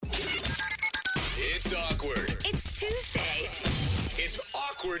It's awkward. It's Tuesday. It's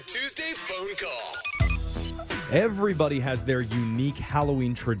Awkward Tuesday phone call. Everybody has their unique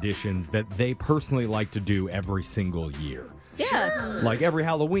Halloween traditions that they personally like to do every single year. Yeah. Like every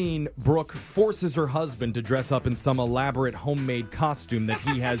Halloween, Brooke forces her husband to dress up in some elaborate homemade costume that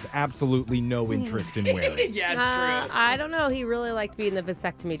he has absolutely no interest in wearing. Yeah, it's true. I don't know. He really liked being the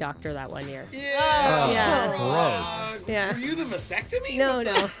vasectomy doctor that one year. Yeah. Yeah. Gross. Yeah. Were you the vasectomy? No.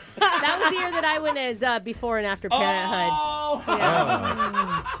 That was the year that I went as before and after parenthood. Oh.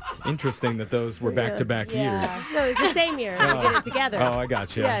 Oh. Interesting that those were back-to-back years. No, it was the same year. We did it together. Oh, I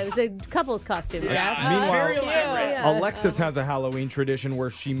got you. Yeah, it was a couple's costume. Yeah. Meanwhile, very elaborate. Yeah. Alexis has a Halloween tradition where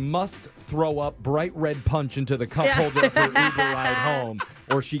she must throw up bright red punch into the cup Yeah. holder of her Uber ride home,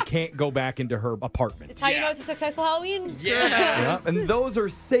 or she can't go back into her apartment. How you know it's a successful Halloween? Yeah. Yeah, and those are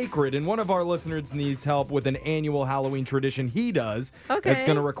sacred. And one of our listeners needs help with an annual Halloween tradition he does. Okay. It's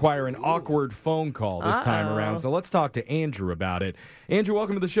going to require an awkward phone call this time around. So let's talk to Andrew about it. Andrew,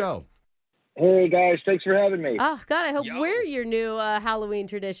 welcome to the show. Hey guys, thanks for having me. Oh, God, I hope we're your new Halloween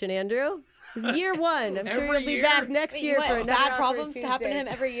tradition, Andrew. This is year one. I'm sure Every you'll be year? back next year What, for another bad Awkward problems to happen to Tuesday.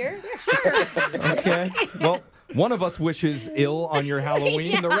 him every year? Okay. Well, one of us wishes ill on your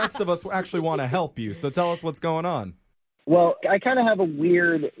Halloween. The rest of us actually want to help you. So tell us what's going on. Well, I kind of have a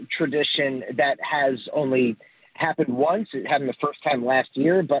weird tradition that has only happened once. It happened the first time last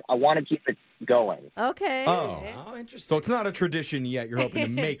year, but I want to keep it going. Okay. Oh. Oh, interesting. So it's not a tradition yet. You're hoping to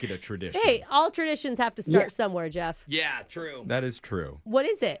make it a tradition. Hey, all traditions have to start Yeah. somewhere, Jeff. Yeah, true. That is true. What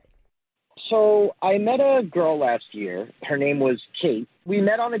is it? So I met a girl last year. Her name was Kate. We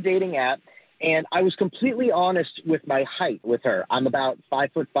met on a dating app, and I was completely honest with my height with her. I'm about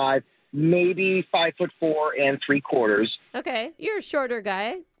 5'5", maybe 5'4 3/4. Okay, you're a shorter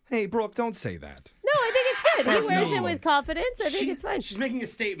guy. Hey, Brooke, don't say that. No, I think it's good. That's He wears mean. it with confidence. I think it's fine. She's making a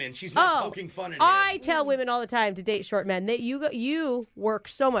statement. She's not Oh, poking fun at I him. tell women all the time to date short men that you work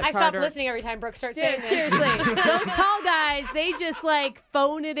so much I stopped harder. listening every time Brooke starts saying Dude, this. seriously, those tall guys, they just like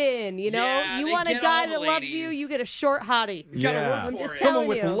phone it in, you know? Yeah, you they want a get guy all the that loves ladies. you, you get a short hottie. You gotta Yeah. work I'm for just it. Someone telling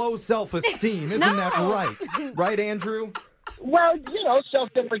with you. low self-esteem. Isn't that No. right? Right, Andrew? Well,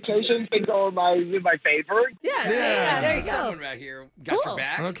 self-deprecation's been going in my favor. Yeah, Yeah. there you go. Someone right here got Cool. your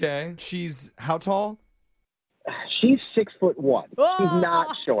back. Okay. She's how tall? She's 6'1". Oh. She's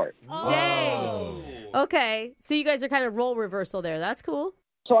not short. Dang. Okay, so you guys are kind of role reversal there. That's coall.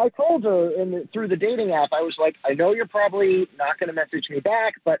 So I told her through the dating app, I was like, I know you're probably not going to message me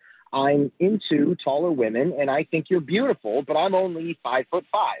back, but I'm into taller women, and I think you're beautiful, but I'm only 5'5".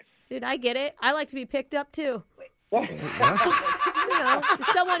 Dude, I get it. I like to be picked up too. What? You know,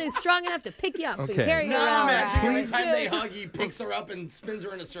 someone who's strong enough to pick you up and Okay. carry you No, around. imagine every Please. time they hug, he picks her up and spins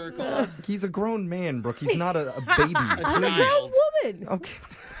her in a circle. He's a grown man, Brooke. He's not a baby. I'm a Please. grown woman. Okay.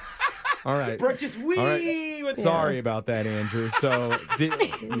 All right. Brooke just wee All with Sorry about that, Andrew. So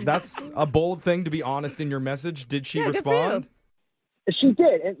that's a bold thing to be honest in your message. Did she Yeah, good for you. respond? She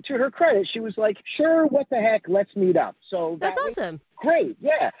did, and to her credit, she was like, sure, what the heck, let's meet up. So That's that was awesome. great,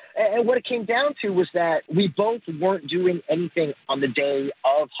 yeah. And what it came down to was that we both weren't doing anything on the day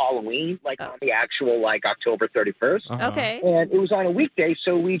of Halloween, like on the actual, October 31st. Uh-huh. Okay. And it was on a weekday,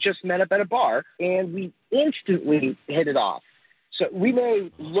 so we just met up at a bar, and we instantly hit it off. So we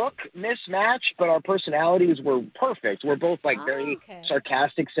may look mismatched, but our personalities were perfect. We're both very okay.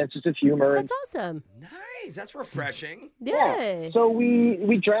 sarcastic, senses of humor. That's awesome. Nice. That's refreshing. Yeah. So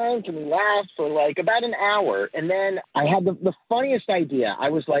we drank and we laughed for about an hour. And then I had the funniest idea. I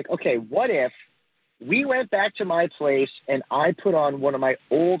was like, okay, what if we went back to my place and I put on one of my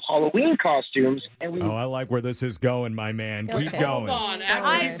old Halloween costumes and we Oh, I like where this is going, my man. Keep Okay. going. Hold on. After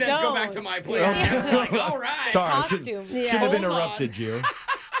I he says go back to don't. my place, I was like, all right. Sorry, I Costume. should Yeah. have Hold interrupted you.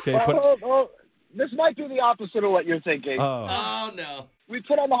 Okay, this might be the opposite of what you're thinking. Oh, no. We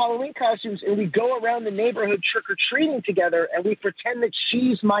put on the Halloween costumes and we go around the neighborhood trick-or-treating together and we pretend that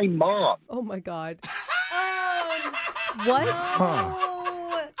she's my mom. Oh my God. Oh, What? Huh.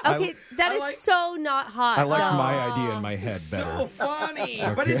 Okay, that I is like- so not hot. I like though. my idea in my head better. So funny.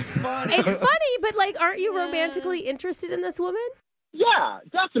 But it's funny. It's funny, but aren't you romantically interested in this woman? Yeah,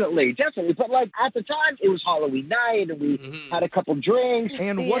 definitely. But at the time, it was Halloween night and we had a couple drinks.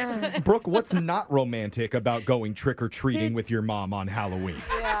 And Brooke, what's not romantic about going trick-or-treating Dude. with your mom on Halloween?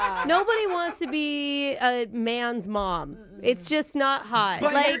 yeah. Nobody wants to be a man's mom. It's just not hot.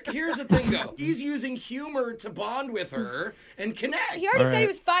 But here's the thing, though. He's using humor to bond with her and connect. He already All said he right.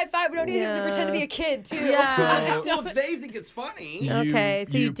 was 5'5". We don't need him Yeah. to pretend to be a kid, too. Yeah. Well, if they think it's funny. Okay,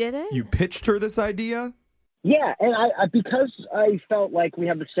 so you did it? You pitched her this idea? Yeah, and I because I felt like we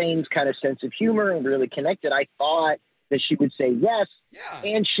have the same kind of sense of humor and really connected, I thought that she would say yes, Yeah.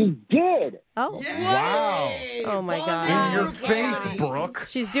 and she did. Oh, Wow. Oh, my God. In your Bonding face, candy. Brooke.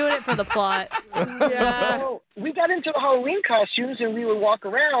 she's doing it for the plot. Yeah. So we got into the Halloween costumes, and we would walk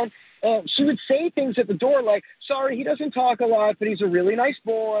around, and she would say things at the door like, sorry, he doesn't talk a lot, but he's a really nice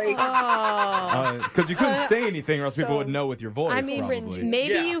boy. Oh. Because you couldn't say anything or else people so- would know with your voice, I mean, probably.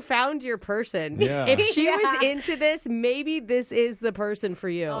 maybe Yeah. you found your person. Yeah. If she was Yeah. into this, maybe this is the person for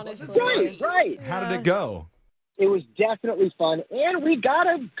you. Honestly. Right. How did it go? It was definitely fun, and we got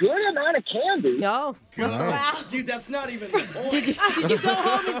a good amount of candy. No. Wow. Dude, that's not even the point. Did you go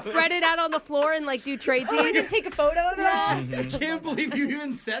home and spread it out on the floor and like do Oh, tradesies? just take a photo of it all? I can't believe you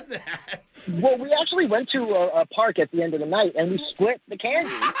even said that. Well, we actually went to a park at the end of the night, and we split the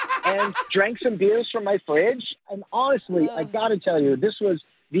candy and drank some beers from my fridge. And honestly, I got to tell you, this was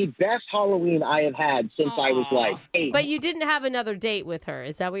the best Halloween I have had since I was like 8. But you didn't have another date with her.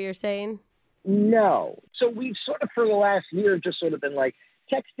 Is that what you're saying? No. So we've sort of, for the last year, just sort of been like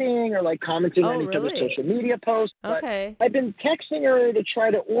texting or like commenting Oh, on each other's really? social media posts. But Okay. I've been texting her to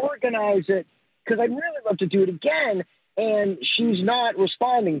try to organize it because I'd really love to do it again, and she's not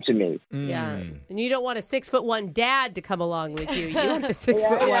responding to me. Yeah. Mm. And you don't want a 6'1" dad to come along with you. You want the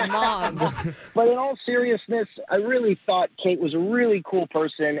 6'1" mom. But in all seriousness, I really thought Kate was a really cool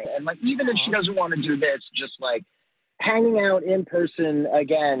person, and like even if she doesn't want to do this, just like hanging out in person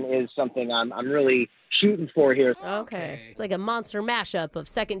again is something I'm really shooting for here. Okay. It's like a monster mashup of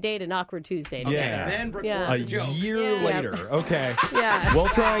Second Date and Awkward Tuesday. together. Yeah. Then Brooke Yeah. yeah. A a joke. year Yeah. later. Okay. Yeah. We'll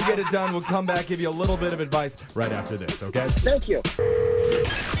try and get it done. We'll come back, give you a little bit of advice right after this, okay? Thank you.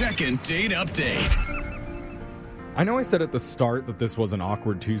 Second date update. I know I said at the start that this was an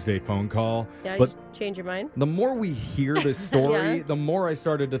awkward Tuesday phone call, Yeah, but you change your mind? the more we hear this story, Yeah. the more I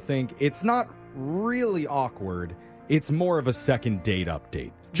started to think it's not really awkward. It's more of a second date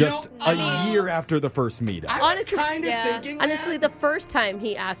update. Just a year after the first meetup. I Honestly- was kind of Yeah. thinking that. Honestly, the first time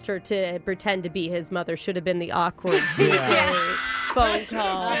he asked her to pretend to be his mother should have been the awkward Tuesday phone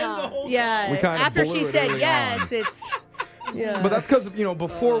call. And the whole Yeah. We kinda After blew she it said early yes, on. it's. Yeah. But that's because,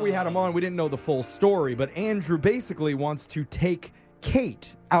 before we had him on, we didn't know the full story. But Andrew basically wants to take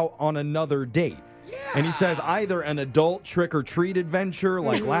Kate out on another date. And he says either an adult trick-or-treat adventure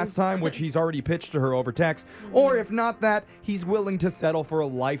like last time, which he's already pitched to her over text, or if not that, he's willing to settle for a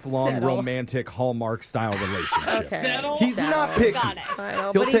lifelong Settle. romantic Hallmark-style relationship. Okay. Settle. He's not picky. Got it. I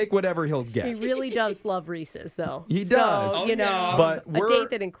know, He'll but take whatever he'll he get. really does love Reese's, though. He does. So, Oh, you know, yeah. But a date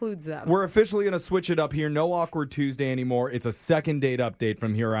that includes them. we're officially going to switch it up here. No Awkward Tuesday anymore. It's a second date update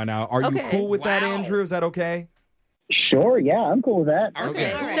from here on out. Are you Okay. cool with that, Wow. Andrew? Is that okay? Sure, yeah, I'm cool with that. Okay.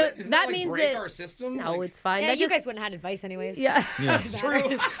 Okay. Cool. So Isn't that like means break that- our system? No, Like, it's fine. Yeah, That you just, guys wouldn't have advice anyways. yeah. Yes.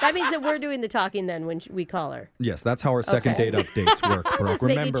 true. That means that we're doing the talking then when we call her. Yes, that's how our second Okay. date updates work, Brooke. Just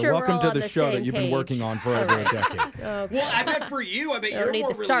making Remember, sure we're welcome all to on the the show that same you've been page. working on for All over right. a decade. Okay. Well, I bet for you, I bet I you're don't need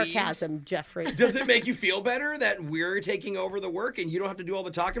more the relieved. sarcasm, Jeffrey. Does it make you feel better that we're taking over the work and you don't have to do all the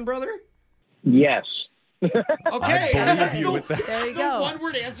talking, brother? Yes. Okay. I believe you with that. There you The go.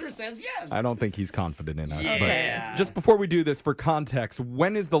 one-word answer says yes. I don't think he's confident in us. Yeah. But just before we do this, for context,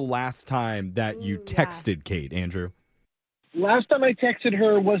 when is the last time that you texted Kate, Andrew? Last time I texted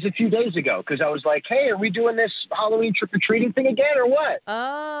her was a few days ago because I was like, hey, are we doing this Halloween trick-or-treating thing again or what?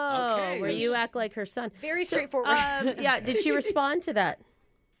 Oh, Okay, where you act like her son. Very So, straightforward. yeah, did she respond to that?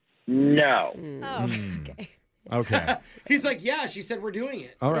 No. Oh, okay. Okay. He's like, yeah, she said we're doing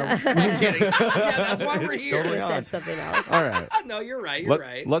it. All right. I'm kidding. Yeah, that's why we're It's here. totally Could on. have said something else. All right. No, you're right. You're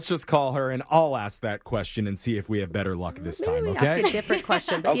right. Let's just call her and I'll ask that question and see if we have better luck this Maybe time, we okay? ask a different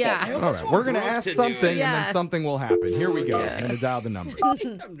question, but Okay. yeah. All right. We're going to Brooke ask to do something it. and Yeah. then something will happen. Here we go. Yeah. I'm going to dial the number.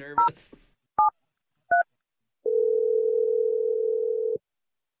 I'm nervous.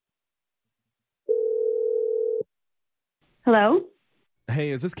 Hello? Hey,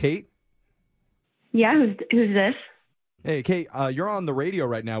 is this Kate? Yeah, who's this? Hey, Kate, you're on the radio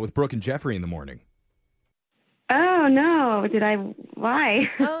right now with Brooke and Jeffrey in the morning. Oh, no. Why?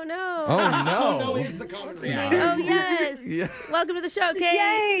 Oh, no. Oh, no. No is the common Oh, reaction. yes. Yeah. Welcome to the show, Kate.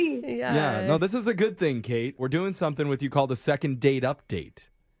 Yay! Yeah, no, this is a good thing, Kate. We're doing something with you called a second date update.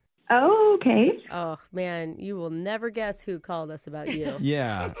 Oh, okay. Oh, man, you will never guess who called us about you.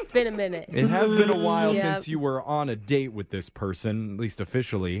 Yeah. It's been a minute. It has been a while Yep. since you were on a date with this person, at least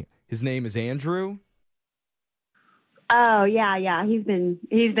officially. His name is Andrew. Oh, yeah. He's been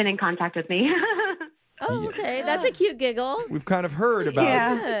in contact with me. Oh, okay. That's a cute giggle. We've kind of heard about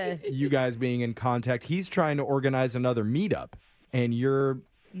Yeah. you guys being in contact. He's trying to organize another meetup, and you're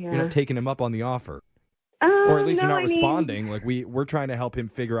not taking him up on the offer. Or at least no, you're not I mean, responding. Like we're trying to help him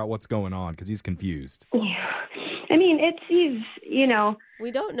figure out what's going on because he's confused. I mean, he's,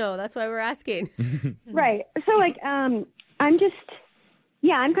 We don't know. That's why we're asking. right. So, like, I'm just,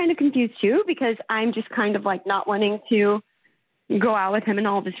 I'm kind of confused too because I'm just kind of like not wanting to go out with him and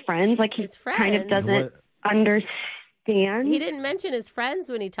all of his friends. Like, he His kind of friends? doesn't understand. He didn't mention his friends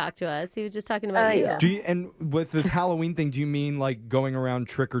when he talked to us. He was just talking about you. yeah. And with this Halloween thing, do you mean like going around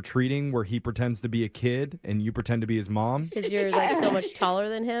trick or treating where he pretends to be a kid and you pretend to be his mom? Because you're like so much taller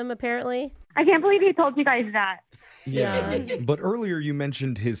than him, apparently. I can't believe he told you guys that. Yeah. But earlier you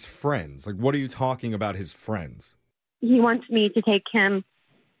mentioned his friends. Like, what are you talking about his friends? He wants me to take him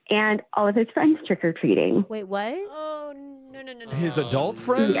and all of his friends trick-or-treating. Wait, what? Oh, no. His adult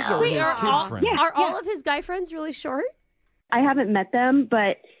friends Yeah. or Wait, his are kid all, friends? are all of his guy friends really short? I haven't met them,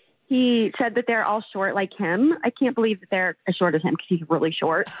 but he said that they're all short like him. I can't believe that they're as short as him because he's really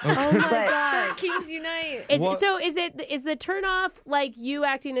short. Oh my god. Kings unite. Is the turn off like you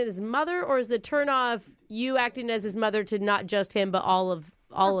acting as his mother, or is the turn off you acting as his mother to not just him but all of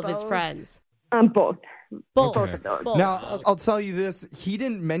his both. friends? Both. Both. Okay. Both. Now, Okay. I'll tell you this. He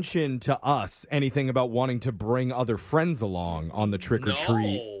didn't mention to us anything about wanting to bring other friends along on the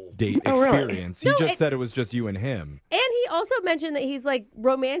trick-or-treat date Oh, really? experience. He just said it was just you and him. And he also mentioned that he's like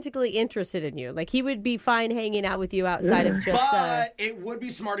romantically interested in you. Like he would be fine hanging out with you outside of just But it would be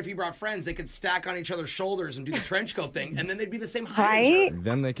smart if he brought friends. They could stack on each other's shoulders and do the trench coat thing, and then they'd be the same height Right?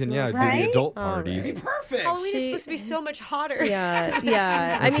 Then they can, do the Right? adult All parties. right. Perfect. Halloween is She- supposed to be so much hotter.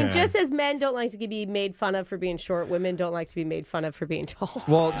 Yeah. I mean, Okay. just as men don't like to be made fun of for being short, women don't like to be made fun of for being tall.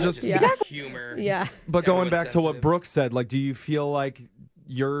 Well, just, Humor. Yeah. but going Everyone's back to what sensitive. Brooke said, like, do you feel like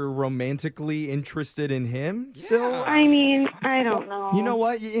you're romantically interested in him still? I mean, I don't know. You know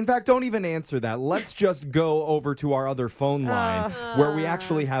what? In fact, don't even answer that. Let's just go over to our other phone line where we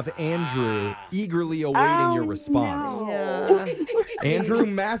actually have Andrew eagerly awaiting your response. No. Yeah. Andrew,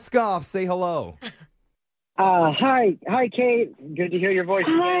 mask off. Say hello. Hi, Kate. Good to hear your voice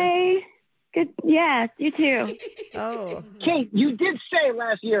again. Hi. Good. Yes, you too. Oh. Kate, you did say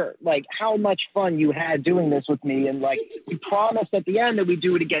last year, like, how much fun you had doing this with me, and like, you promised at the end that we'd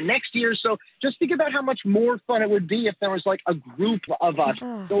do it again next year. So just think about how much more fun it would be if there was like a group of us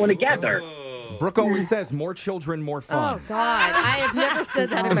going together. Brooke always says, more children, more Oh fun. God, I have never said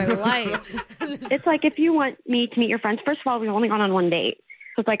that in my life. It's like if you want me to meet your friends, first of all, we've only gone on one date.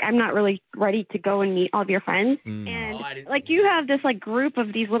 So it's like I'm not really ready to go and meet all of your friends. And Oh, I didn't- like you have this like group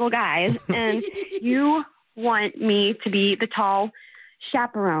of these little guys and you want me to be the tall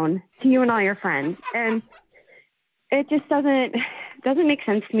chaperone to you and all your friends. And it just doesn't make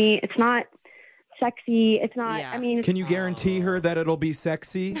sense to me. It's not sexy. It's not, Yeah. I mean, Can you guarantee her that it'll be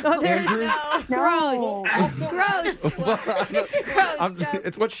sexy, Oh, there's Andrew? no. gross. Gross.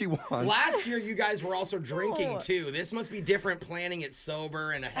 It's what she wants. Last year, you guys were also drinking too. This must be different planning it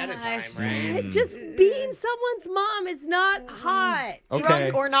sober and ahead of time, right? Just being someone's mom is not hot. Okay.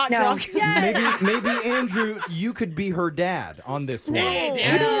 Drunk or not No. drunk. Maybe Andrew, you could be her dad on this one. Hey, You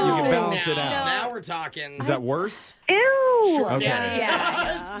Daddy, can balance it out. Now we're talking. Is that worse? Ew. Short Okay. daddy?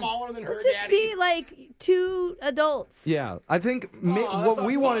 Yeah. Smaller than her Let's just daddy. be like two adults. Yeah, I think that's what not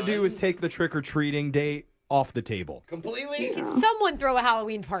we want to fun. do is take the trick-or-treating date off the table. Completely. Someone throw a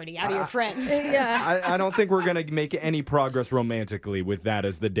Halloween party out of your friends. Yeah. I don't think we're going to make any progress romantically with that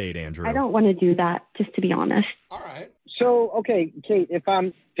as the date, Andrew. I don't want to do that, just to be honest. All right. So, okay, Kate, if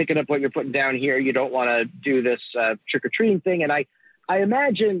I'm picking up what you're putting down here, you don't want to do this trick-or-treating thing. And I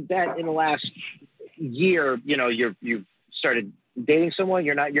imagine that in the last year, you've started dating someone.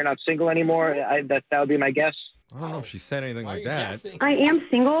 You're not single anymore. That would be my guess. I don't know if she said anything Why are like you that. guessing? I am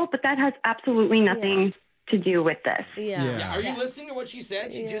single, but that has absolutely nothing to do with this. Yeah. Yeah. Are you listening to what she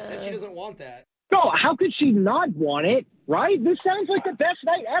said? She just said she doesn't want that. No, how could she not want it, right? This sounds like the best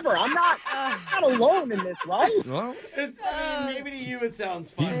night ever. I'm not alone in this, right? Well, Maybe to you it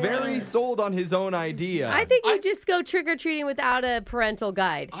sounds fun. he's very sold on his own idea. I think you just go trick or treating without a parental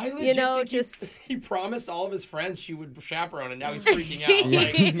guide. I legit You know, think just he promised all of his friends she would chaperone, and now he's freaking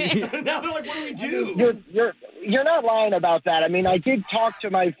out. Like, now they're like, "What do we do?" You're not lying about that. I mean, I did talk to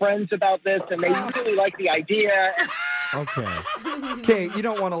my friends about this, and they really like the idea. Okay. Kate, you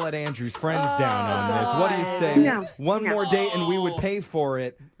don't want to let Andrew's friends down on this. What do you say? No. One more date and we would pay for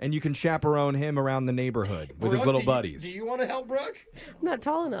it, and you can chaperone him around the neighborhood with his Brooke, little do buddies. Do you want to help Brooke? I'm not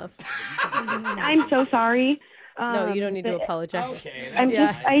tall enough. I'm so sorry. No, you don't need to but apologize. Okay,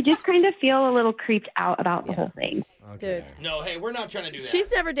 that's I just kind of feel a little creeped out about the whole thing. Dude. No, hey, we're not trying to do that.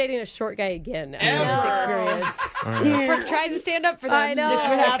 She's never dating a short guy again after Ever. this experience. All right. Brooke tries to stand up for them. I know. This is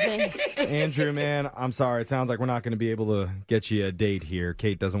what happens. Andrew, man, I'm sorry. It sounds like we're not going to be able to get you a date here.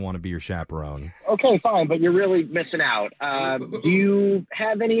 Kate doesn't want to be your chaperone. Okay, fine, but you're really missing out. Do you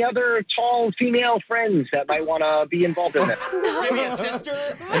have any other tall female friends that might want to be involved in this? Maybe a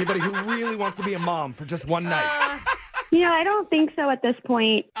sister. Anybody who really wants to be a mom for just one night. I don't think so at this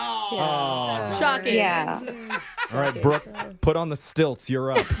point. Oh. Shocking. Yeah. All right, Brooke, put on the stilts.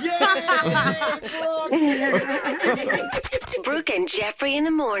 You're up. Brooke and Jeffrey in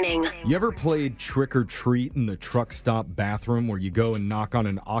the morning. You ever played trick or treat in the truck stop bathroom where you go and knock on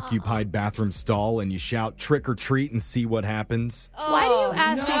an occupied bathroom stall and you shout trick or treat and see what happens? Why do you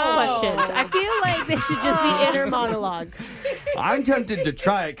ask these questions? I feel like they should just be inner monologue. I'm tempted to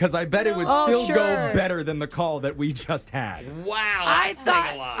try it because I bet it would Oh, still sure. go better than the call that we just had. Wow, I that's saying a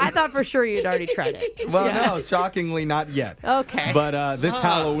thought lot. I thought for sure you'd already tried it. Well, Yeah. no, shockingly not yet. Okay. But this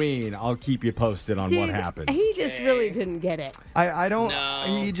Halloween, I'll keep you posted on Dude, what happens. he just really didn't get it. I don't. No.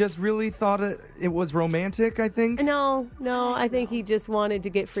 He just really thought it was romantic, I think. No, I think he just wanted to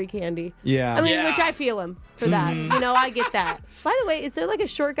get free candy. Yeah. I mean, Yeah. which I feel him for that. I get that. By the way, is there like a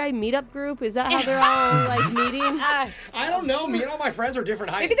short guy meetup group? Is that how they're all like meeting? I don't know. Me and all my friends are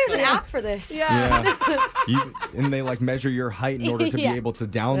different heights. Maybe there's an so- app for this. Yeah. And they like measure your height in order to be Yeah. able to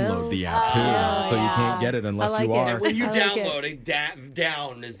download the app too. yeah. So you can't get it unless I like you it. are. And when you I like download it,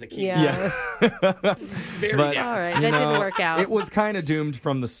 down is the key. Yeah. Very But, down. All right, you that didn't know, work out. It was kind of doomed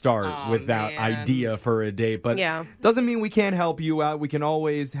from the start Aw, with that man. idea for a date. But Yeah. doesn't mean we can't help you out. We can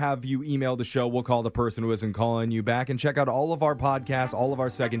always have you email the show. We'll call the person who isn't calling you back and check out all of our podcasts, all of our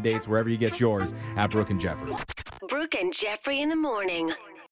second dates, wherever you get yours at Brooke and Jeffrey. Brooke and Jeffrey in the morning.